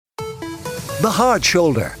The Hard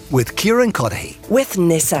Shoulder with Kieran Cuddihy. With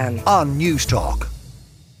Nissan. On News Talk.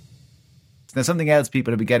 Now, something else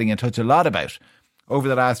people have been getting in touch a lot about over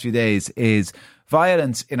the last few days is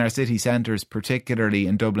violence in our city centres, particularly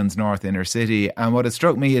in Dublin's north inner city. And what has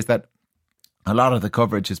struck me is that a lot of the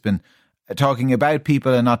coverage has been talking about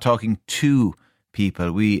people and not talking to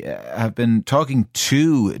people. We have been talking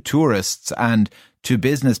to tourists and to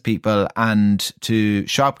business people and to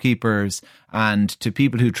shopkeepers and to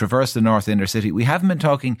people who traverse the north inner city. We haven't been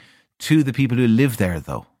talking to the people who live there,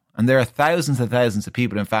 though. And there are thousands and thousands of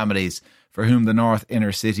people and families for whom the north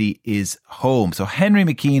inner city is home. So Henry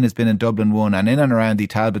McKean has been in Dublin 1 and in and around the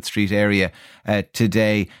Talbot Street area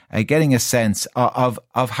today, getting a sense of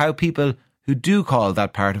how people who do call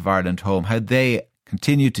that part of Ireland home, how they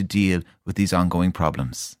continue to deal with these ongoing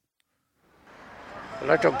problems.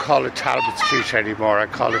 Well, I don't call it Talbot Street anymore, I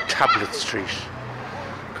call it Tablet Street.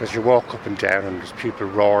 Because you walk up and down and there's people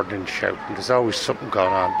roaring and shouting. There's always something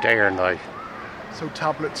going on, day or night. So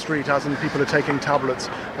Tablet Street, as in people are taking tablets,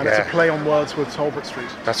 and it's a play on words with Talbot Street.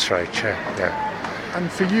 That's right, yeah.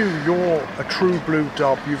 And for you, you're a true blue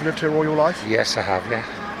Dub. You've lived here all your life? Yes, I have, yeah.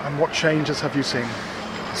 And what changes have you seen?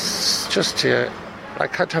 It's just, I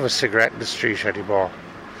can't have a cigarette in the street anymore.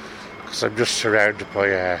 Because I'm just surrounded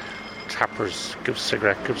by tappers. Give us a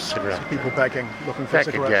cigarette, give us a cigarette. So people begging, looking for a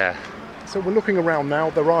cigarette? Yeah. So we're looking around now.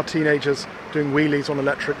 There are teenagers doing wheelies on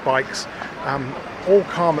electric bikes. All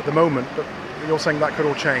calm at the moment, but you're saying that could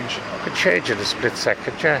all change? It could change in a split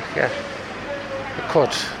second, yeah. It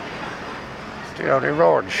could. They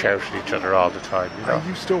roar and shout at each other all the time, you know. Are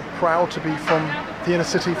you still proud to be from the inner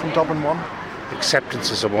city, from Dublin 1?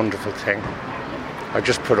 Acceptance is a wonderful thing. I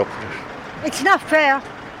just put up with it. It's not fair.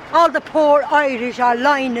 All the poor Irish are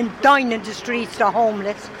lying and dying in the streets, they're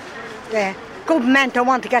homeless. The government don't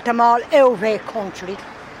want to get them all out of the country.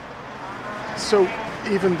 So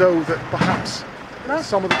even though that perhaps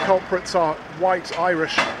some of the culprits are white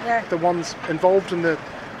Irish, the ones involved in the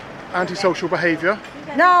antisocial behaviour?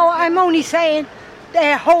 No, I'm only saying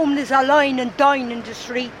the homeless are lying and dying in the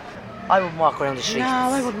street. I wouldn't walk around the street. No,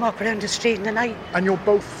 I wouldn't walk around the street in the night. And you're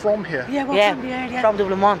both from here? Yeah, we're from the area. From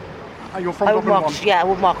Dublin 1. And you're from Dublin 1? Yeah, I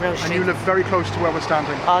wouldn't walk around the street. And you live very close to where we're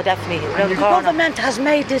standing? Oh, definitely. The government has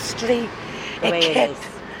made this street a kip.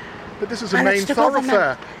 But this is a main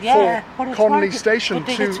thoroughfare for Connolly Station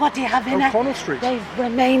to O'Connell Street. They've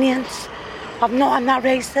Romanians. I'm not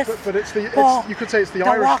racist. But it's you could say it's the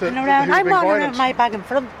Irish that I'm walking around with my bag in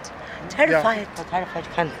front. Terrified. They're terrified.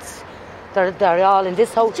 You can't. They're all in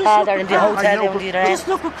this hotel, they're in the hotel down the other end. Just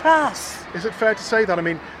look across. Is it fair to say that? I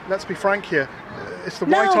mean, let's be frank here. It's the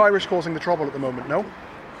white Irish causing the trouble at the moment, no?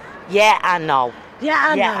 Yeah and no.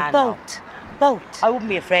 Yeah and no. Both. I wouldn't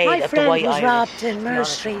be afraid of the white Irish. My friend was robbed in Mirror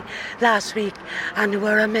Street last week, and there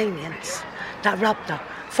were Romanians that robbed her.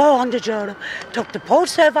 €400. Took the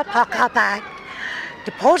purse out of her pocket bag,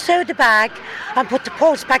 the purse out of the bag, and put the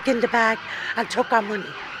purse back in the bag, and took our money.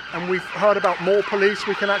 And we've heard about more police.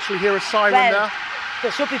 We can actually hear a siren there.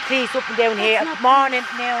 There should be police up and down here, morning,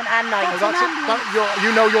 noon and night.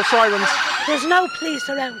 You know your sirens. There's no police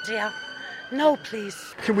around here. No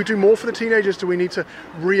police. Can we do more for the teenagers? Do we need to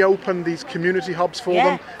reopen these community hubs for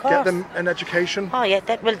them? Get them an education? Oh yeah,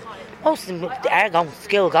 most of them are going to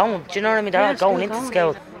school going. Do you know what I mean? They're all going into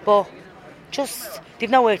school. But just, they've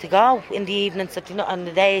nowhere to go in the evenings, on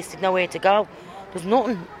the days, they've nowhere to go. There's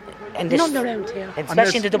nothing. Nothing around here.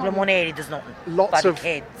 Especially in the Dublin 1 area, there's nothing. Lots of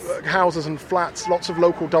houses and flats, lots of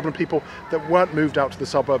local Dublin people that weren't moved out to the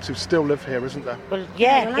suburbs who still live here, isn't there? Well,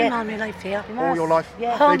 I'm all my life here. All your life?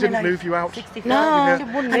 Yeah. They didn't move you out? No,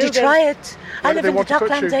 and they tried. I live in the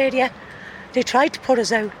Docklands area. They tried to put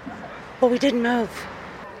us out, but we didn't move.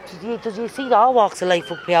 Did you see all walks of life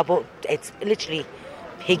up here? But it's literally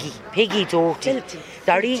piggy dirty. Filthy.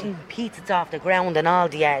 They're eating pizzas off the ground and all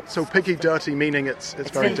the yards. So piggy dirty meaning it's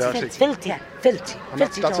very dirty. It's filthy. Filthy. And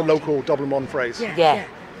that's a local Dublin 1 phrase. Yeah.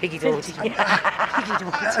 Piggy dirty.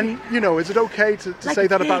 And is it okay to say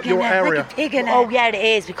that about your area? Oh yeah, it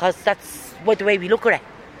is, because that's the way we look at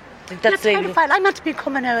it. That's terrified. I meant to be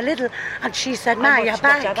coming out a little, and she said, "Ma, your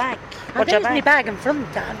bag." And there's my bag in front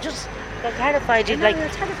of them. They're terrified.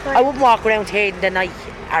 I wouldn't walk around here in the night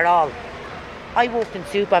at all. I worked in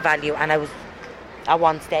Super Value, and I was at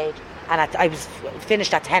one stage, and I was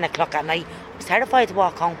finished at 10 o'clock at night. I was terrified to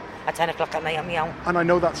walk home at 10 o'clock at night on my own. And I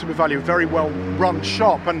know that Super Value, very well run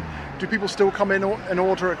shop. And do people still come in and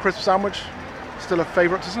order a crisp sandwich? Still a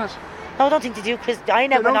favourite, isn't it? No, I don't think they do crisp.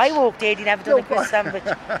 When I walked there, they never done a crisp sandwich.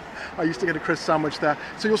 I used to get a crisp sandwich there.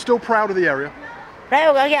 So you're still proud of the area?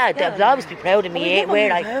 Proud? Oh yeah, I'd always be proud of me.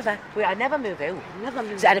 I never move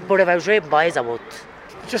out. But if I was raping boys, I would.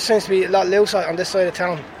 It just seems to be a lot looser on this side of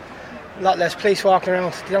town. A lot less police walking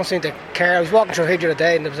around. They don't seem to care. I was walking through here the other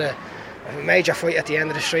day and there was a major fight at the end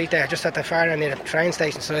of the street there, just at the far end of the train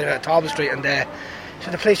station side of Talbot Street, and so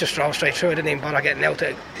the police just drove straight through. I didn't even bother getting out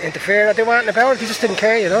to interfere. They weren't about it, they just didn't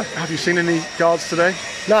care, you know. Have you seen any guards today?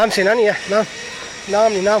 No, I haven't seen any yet, no.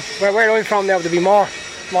 Normally, no. Where I'm from now, there'll be more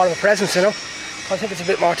of a presence, you know. I think it's a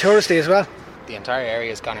bit more touristy as well. The entire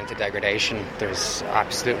area has gone into degradation. There's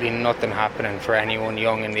absolutely nothing happening for anyone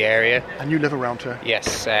young in the area. And you live around here?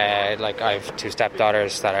 Yes, I have 2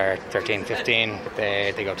 stepdaughters that are 13, 15.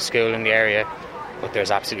 They go to school in the area, but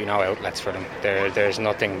there's absolutely no outlets for them. There's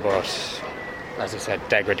nothing but, as I said,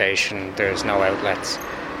 degradation. There's no outlets.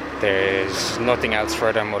 There's nothing else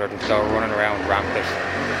for them other than to go running around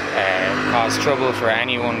rampant, cause trouble for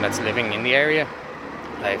anyone that's living in the area.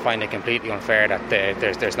 I find it completely unfair that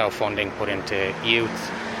there's no funding put into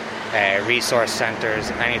youth, resource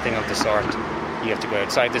centres, anything of the sort. You have to go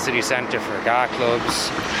outside the city centre for GA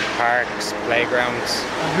clubs, parks, playgrounds.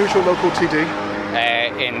 And who's your local TD?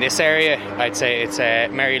 In this area, I'd say it's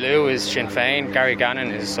Mary Lou is Sinn Féin, Gary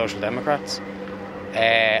Gannon is Social Democrats.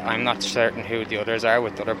 I'm not certain who the others are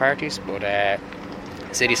with other parties, but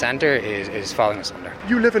city centre is falling asunder.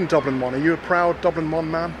 You live in Dublin 1. Are you a proud Dublin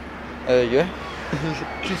 1 man? Yeah.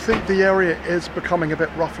 Do you think the area is becoming a bit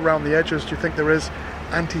rough around the edges? Do you think there is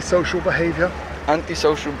antisocial behaviour?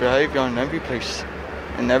 Antisocial behaviour in every place,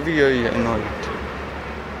 in every area in Ireland.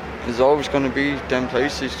 There's always going to be them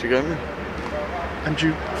places, do you get me? And do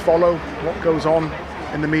you follow what goes on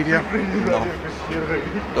in the media?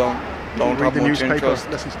 No. Don't read the newspapers, interest.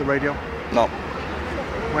 listen to the radio? No.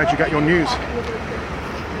 Where do you get your news?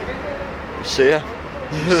 See it.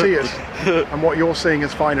 You see it? And what you're seeing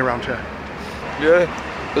is fine around here?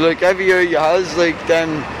 Yeah. But like every area has like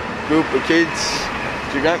them group of kids.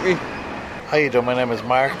 Do you get me? How you doing? My name is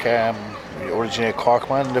Mark. Originally a Cork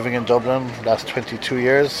man, living in Dublin last 22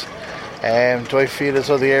 years. Do I feel as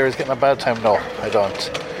though the area is getting a bad time? No, I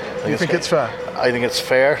don't. You think it's fair? I think it's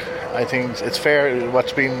fair. I think it's fair.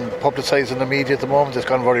 What's being publicised in the media at the moment, it's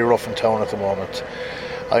gone very rough in town at the moment.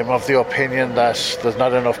 I'm of the opinion that there's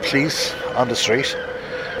not enough police on the street.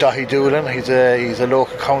 Dahi Doolan, he's a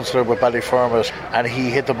local councillor with Ballyfermot, and he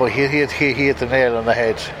hit the nail on the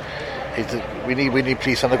head. We need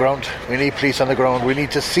police on the ground. We need police on the ground. We need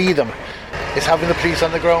to see them. It's having the police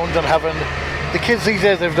on the ground and having the kids these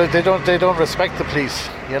days. They don't respect the police.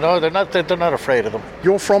 You know, they're not afraid of them.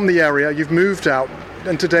 You're from the area. You've moved out,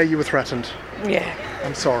 and today you were threatened. Yeah.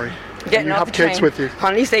 I'm sorry. Getting you off have the kids train. with you.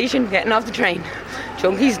 Honley Station, getting off the train.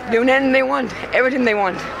 Junkies doing anything they want, everything they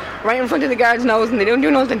want. Right in front of the guard's nose, and they don't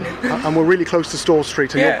do nothing. And we're really close to Store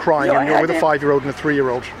Street, and you're crying, and you're with a 5-year-old and a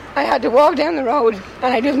 3-year-old. I had to walk down the road,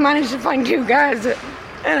 and I just managed to find 2 guards,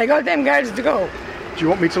 and I got them guards to go. Do you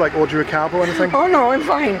want me to order you a cab or anything? Oh no, I'm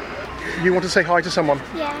fine. You want to say hi to someone?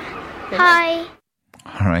 Yeah. Hi.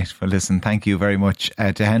 All right. Well, listen, thank you very much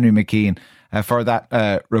to Henry McKean for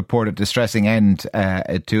that report of distressing end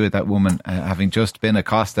to it, that woman having just been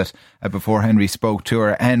accosted before Henry spoke to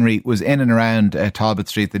her. Henry was in and around Talbot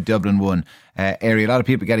Street, the Dublin 1 area. A lot of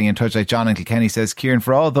people getting in touch, like John in Kilkenny says, Kieran,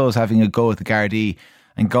 for all those having a go at the Gardaí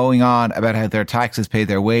and going on about how their taxes pay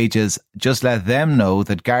their wages, just let them know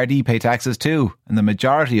that Gardaí pay taxes too, and the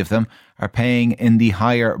majority of them are paying in the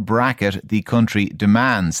higher bracket the country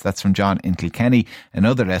demands. That's from John in Kilkenny.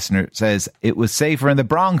 Another listener says it was safer in the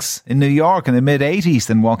Bronx in New York in the mid-80s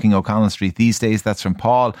than walking O'Connell Street these days. That's from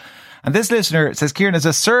Paul. And this listener says, Kieran, as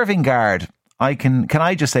a serving guard, can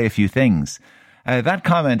I just say a few things? That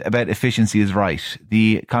comment about efficiency is right.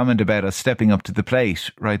 The comment about us stepping up to the plate,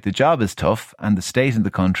 right? The job is tough and the state and the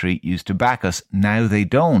country used to back us. Now they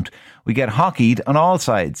don't. We get hockeyed on all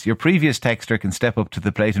sides. Your previous texter can step up to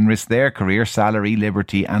the plate and risk their career, salary,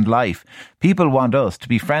 liberty and life. People want us to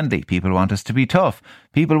be friendly. People want us to be tough.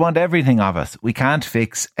 People want everything of us. We can't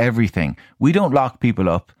fix everything. We don't lock people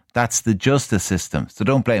up. That's the justice system. So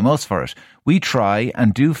don't blame us for it. We try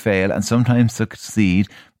and do fail and sometimes succeed.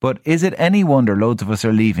 But is it any wonder loads of us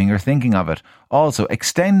are leaving or thinking of it? Also,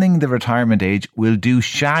 extending the retirement age will do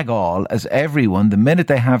shag all, as everyone, the minute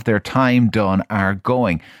they have their time done, are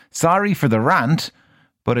going. Sorry for the rant,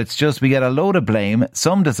 but it's just we get a load of blame,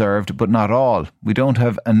 some deserved, but not all. We don't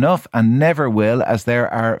have enough and never will, as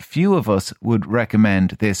there are few of us would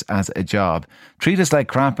recommend this as a job. Treat us like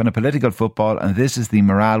crap in a political football, and this is the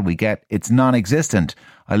morale we get. It's non-existent.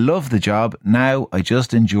 I love the job. Now I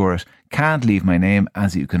just endure it. Can't leave my name,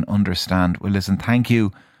 as you can understand. Well, listen, thank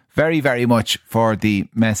you very, very much for the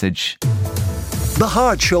message. The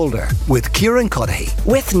Hard Shoulder with Kieran Cuddihy.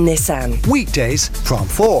 With Nissan. Weekdays from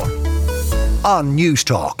 4 on News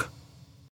Talk.